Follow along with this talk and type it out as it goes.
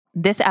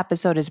This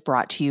episode is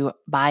brought to you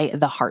by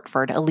The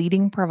Hartford, a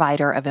leading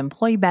provider of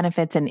employee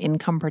benefits and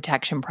income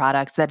protection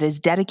products that is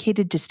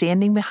dedicated to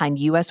standing behind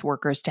U.S.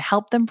 workers to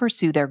help them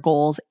pursue their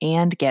goals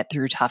and get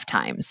through tough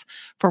times.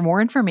 For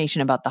more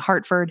information about The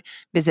Hartford,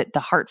 visit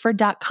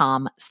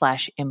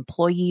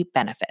thehartford.com/employee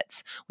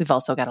benefits. We've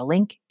also got a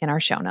link in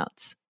our show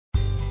notes.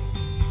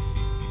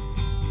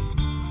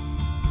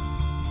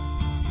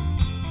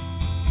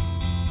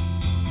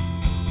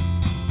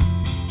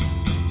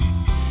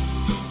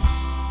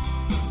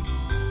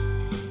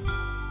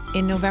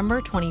 In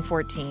November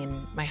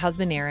 2014, my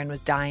husband Aaron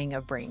was dying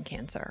of brain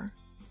cancer.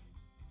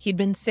 He'd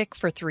been sick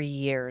for 3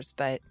 years,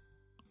 but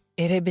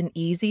it had been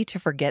easy to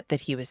forget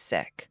that he was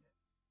sick.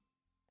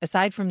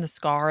 Aside from the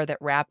scar that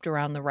wrapped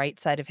around the right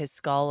side of his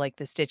skull like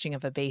the stitching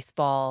of a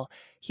baseball,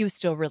 he was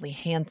still really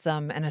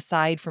handsome, and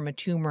aside from a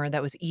tumor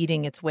that was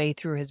eating its way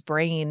through his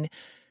brain,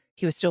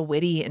 he was still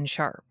witty and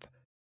sharp.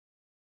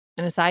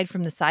 And aside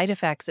from the side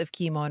effects of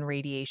chemo and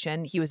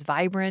radiation, he was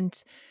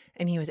vibrant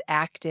and he was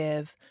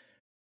active,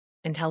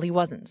 until he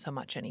wasn't so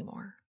much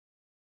anymore.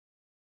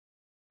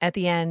 At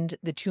the end,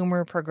 the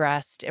tumor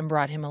progressed and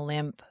brought him a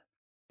limp.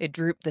 It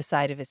drooped the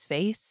side of his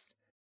face.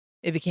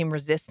 It became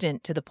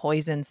resistant to the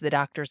poisons the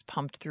doctors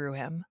pumped through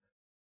him.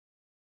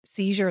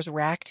 Seizures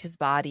racked his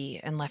body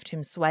and left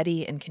him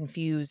sweaty and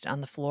confused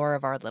on the floor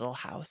of our little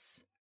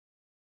house.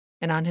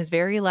 And on his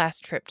very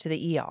last trip to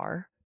the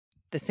ER,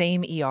 the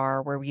same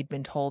ER where we'd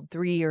been told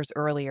 3 years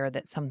earlier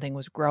that something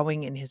was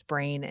growing in his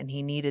brain and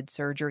he needed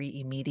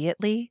surgery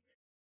immediately,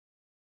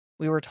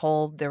 we were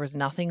told there was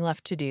nothing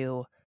left to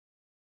do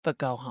but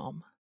go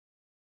home.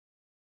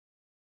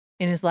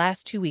 In his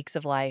last 2 weeks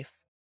of life,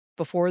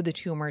 before the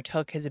tumor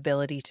took his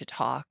ability to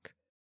talk,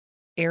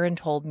 Aaron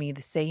told me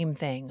the same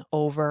thing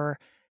over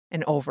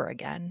and over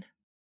again.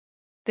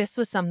 This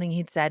was something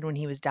he'd said when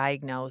he was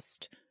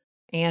diagnosed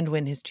and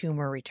when his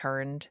tumor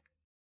returned.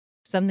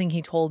 Something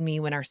he told me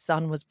when our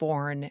son was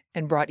born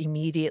and brought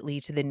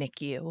immediately to the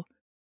NICU.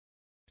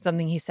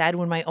 Something he said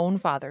when my own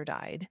father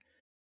died.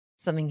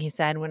 Something he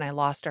said when I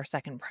lost our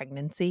second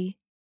pregnancy.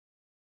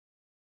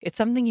 It's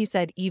something he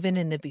said even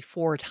in the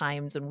before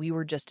times when we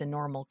were just a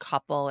normal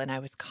couple and I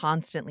was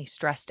constantly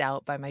stressed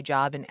out by my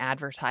job in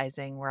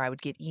advertising, where I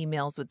would get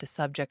emails with the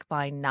subject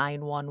line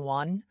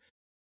 911,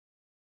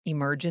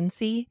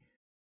 emergency,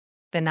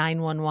 the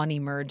 911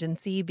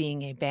 emergency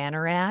being a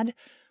banner ad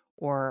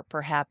or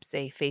perhaps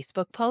a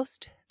Facebook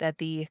post that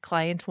the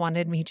client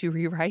wanted me to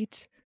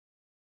rewrite.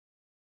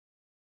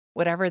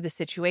 Whatever the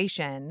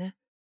situation,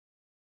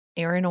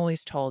 Aaron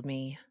always told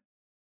me,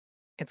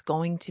 it's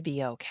going to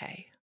be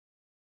okay.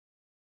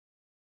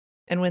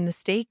 And when the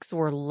stakes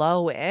were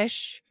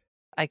low-ish,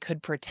 I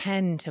could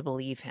pretend to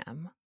believe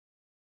him.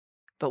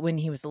 But when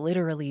he was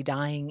literally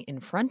dying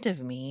in front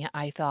of me,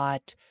 I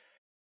thought,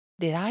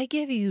 did I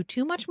give you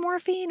too much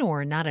morphine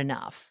or not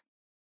enough?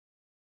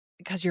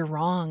 Because you're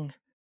wrong,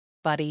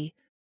 buddy.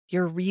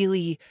 You're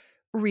really,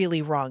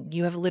 really wrong.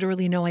 You have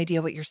literally no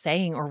idea what you're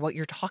saying or what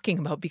you're talking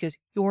about because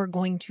you're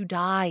going to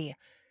die.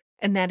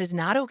 And that is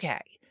not okay.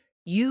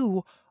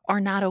 You are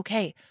not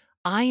okay.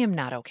 I am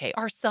not okay.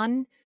 Our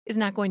son is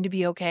not going to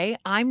be okay.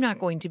 I'm not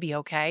going to be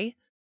okay.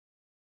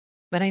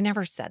 But I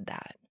never said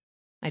that.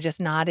 I just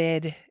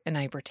nodded and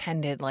I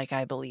pretended like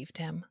I believed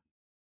him.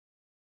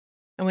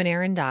 And when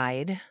Aaron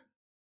died,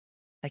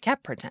 I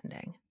kept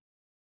pretending.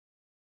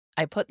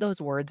 I put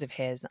those words of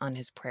his on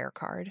his prayer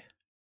card.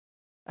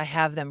 I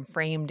have them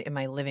framed in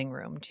my living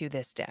room to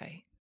this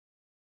day.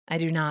 I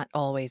do not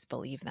always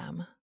believe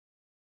them.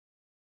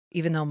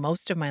 Even though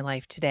most of my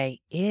life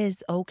today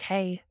is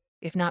okay,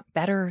 if not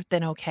better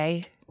than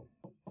okay.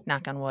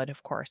 Knock on wood,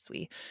 of course.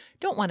 We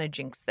don't want to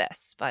jinx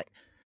this, but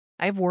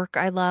I have work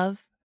I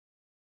love.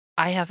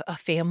 I have a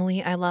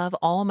family I love.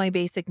 All my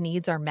basic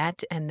needs are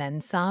met and then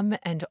some.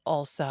 And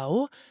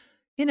also,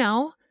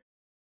 I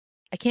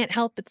can't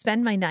help but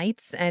spend my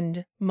nights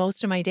and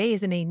most of my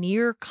days in a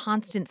near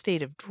constant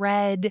state of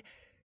dread,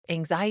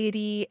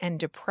 anxiety, and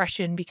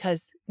depression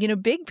because,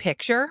 big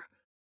picture,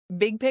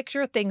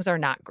 things are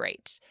not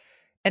great.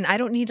 And I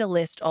don't need to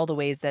list all the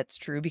ways that's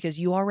true because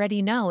you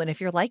already know. And if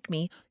you're like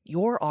me,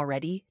 you're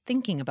already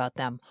thinking about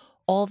them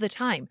all the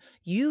time.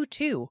 You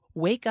too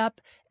wake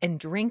up and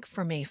drink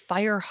from a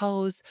fire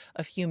hose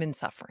of human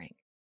suffering.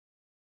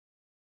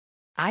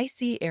 I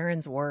see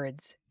Aaron's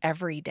words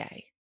every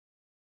day.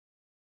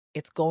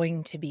 It's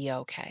going to be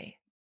okay.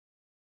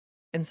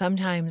 And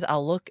sometimes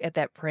I'll look at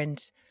that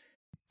print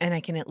and I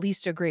can at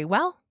least agree,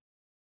 well,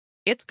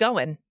 it's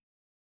going.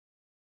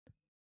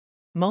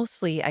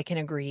 Mostly I can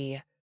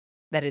agree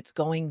that it's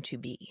going to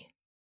be.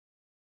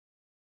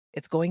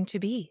 It's going to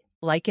be,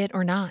 like it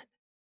or not.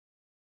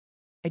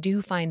 I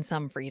do find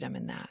some freedom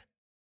in that.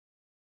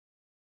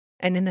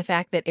 And in the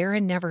fact that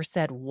Aaron never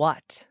said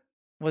what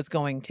was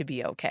going to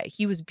be okay.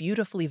 He was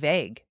beautifully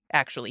vague,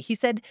 actually. He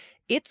said,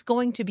 it's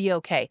going to be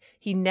okay.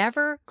 He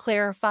never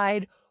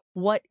clarified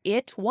what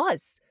it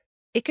was.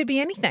 It could be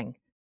anything.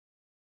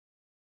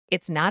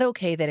 It's not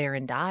okay that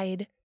Aaron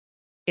died.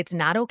 It's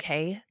not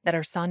okay that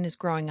our son is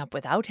growing up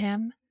without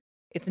him.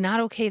 It's not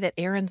okay that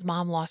Aaron's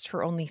mom lost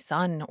her only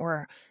son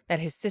or that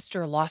his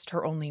sister lost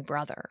her only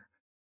brother.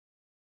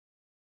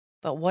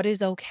 But what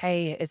is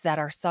okay is that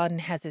our son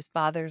has his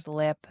father's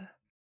lip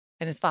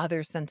and his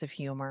father's sense of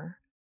humor.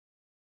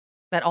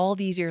 That all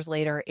these years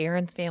later,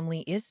 Aaron's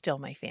family is still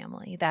my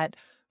family. That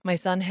my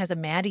son has a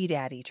Maddie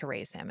daddy to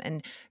raise him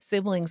and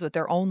siblings with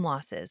their own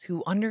losses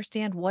who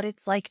understand what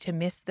it's like to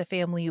miss the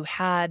family you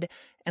had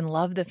and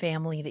love the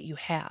family that you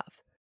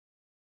have.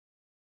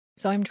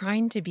 So I'm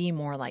trying to be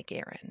more like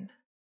Aaron.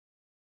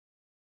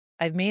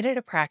 I've made it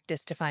a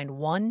practice to find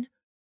one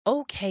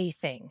okay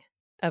thing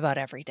about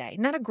every day.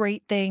 Not a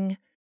great thing,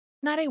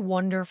 not a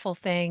wonderful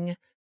thing,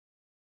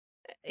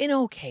 an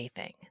okay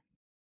thing.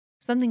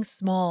 Something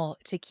small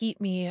to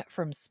keep me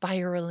from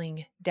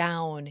spiraling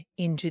down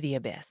into the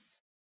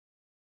abyss.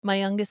 My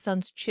youngest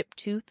son's chipped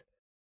tooth.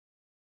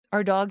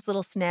 Our dog's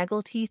little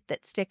snaggle teeth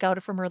that stick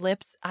out from her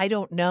lips. I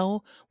don't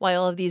know why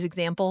all of these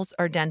examples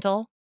are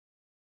dental.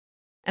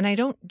 And I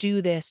don't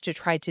do this to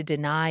try to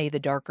deny the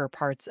darker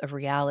parts of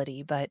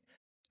reality, but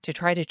to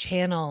try to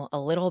channel a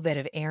little bit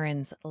of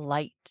Aaron's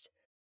light,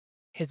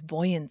 his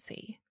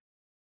buoyancy.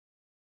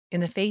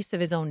 In the face of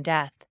his own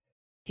death,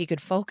 he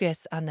could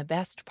focus on the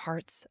best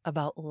parts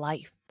about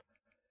life.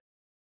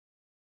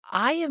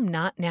 I am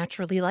not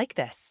naturally like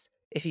this,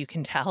 if you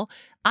can tell.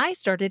 I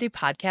started a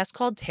podcast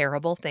called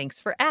Terrible Thanks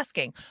for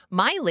Asking.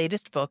 My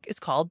latest book is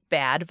called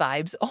Bad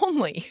Vibes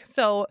Only.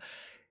 So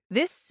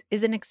this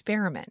is an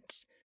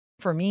experiment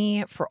for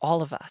me, for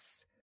all of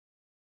us.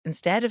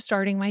 Instead of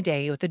starting my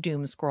day with a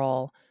doom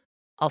scroll,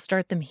 I'll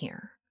start them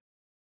here,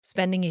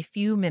 spending a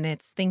few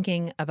minutes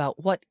thinking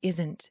about what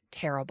isn't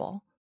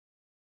terrible,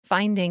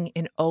 finding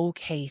an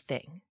okay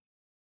thing.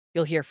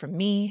 You'll hear from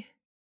me,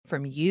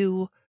 from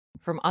you,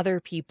 from other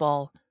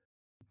people,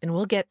 and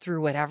we'll get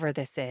through whatever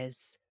this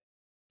is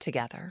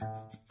together.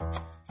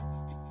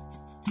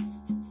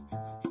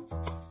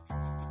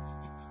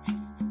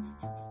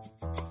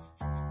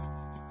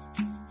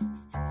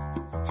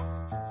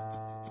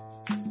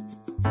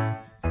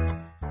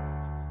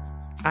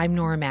 I'm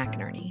Nora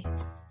McInerney,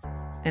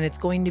 and it's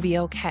going to be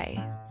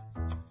okay,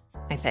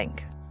 I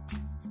think.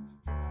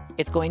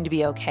 It's Going to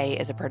Be Okay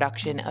is a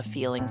production of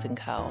Feelings &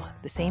 Co.,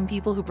 the same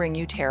people who bring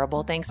you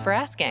Terrible Thanks for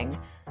Asking.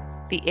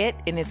 The it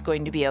in It's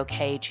Going to Be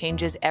Okay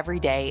changes every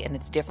day, and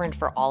it's different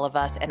for all of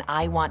us, and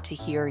I want to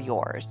hear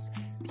yours.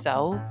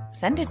 So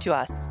send it to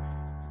us.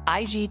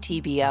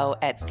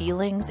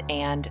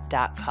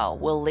 igtbo@feelingsand.co.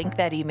 We'll link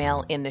that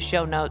email in the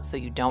show notes so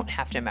you don't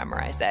have to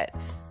memorize it.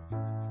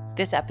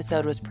 This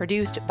episode was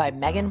produced by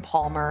Megan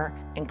Palmer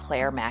and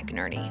Claire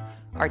McInerney.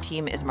 Our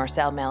team is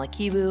Marcel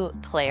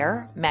Malakibu,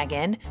 Claire,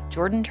 Megan,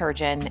 Jordan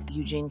Turgeon,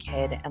 Eugene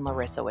Kidd, and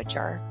Larissa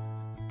Witcher.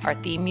 Our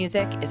theme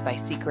music is by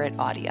Secret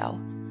Audio.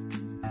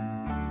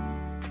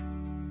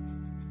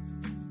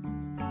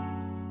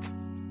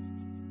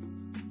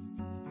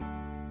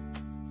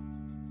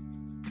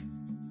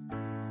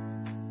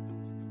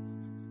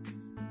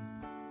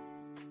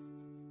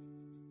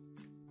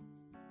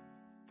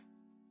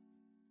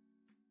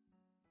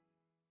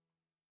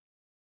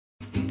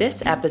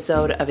 This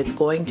episode of It's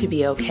Going to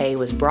Be Okay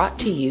was brought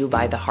to you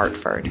by The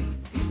Hartford.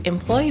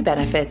 Employee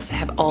benefits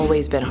have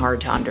always been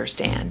hard to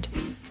understand.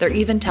 They're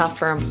even tough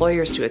for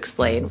employers to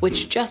explain,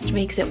 which just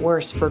makes it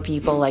worse for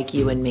people like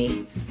you and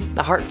me.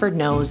 The Hartford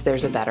knows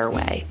there's a better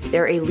way.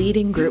 They're a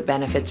leading group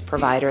benefits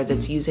provider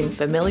that's using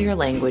familiar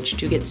language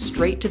to get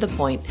straight to the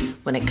point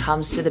when it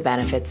comes to the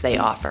benefits they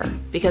offer.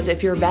 Because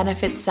if your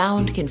benefits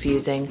sound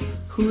confusing,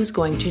 who's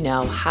going to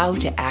know how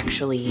to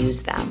actually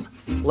use them?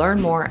 Learn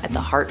more at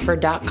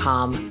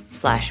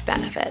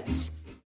thehartford.com/benefits.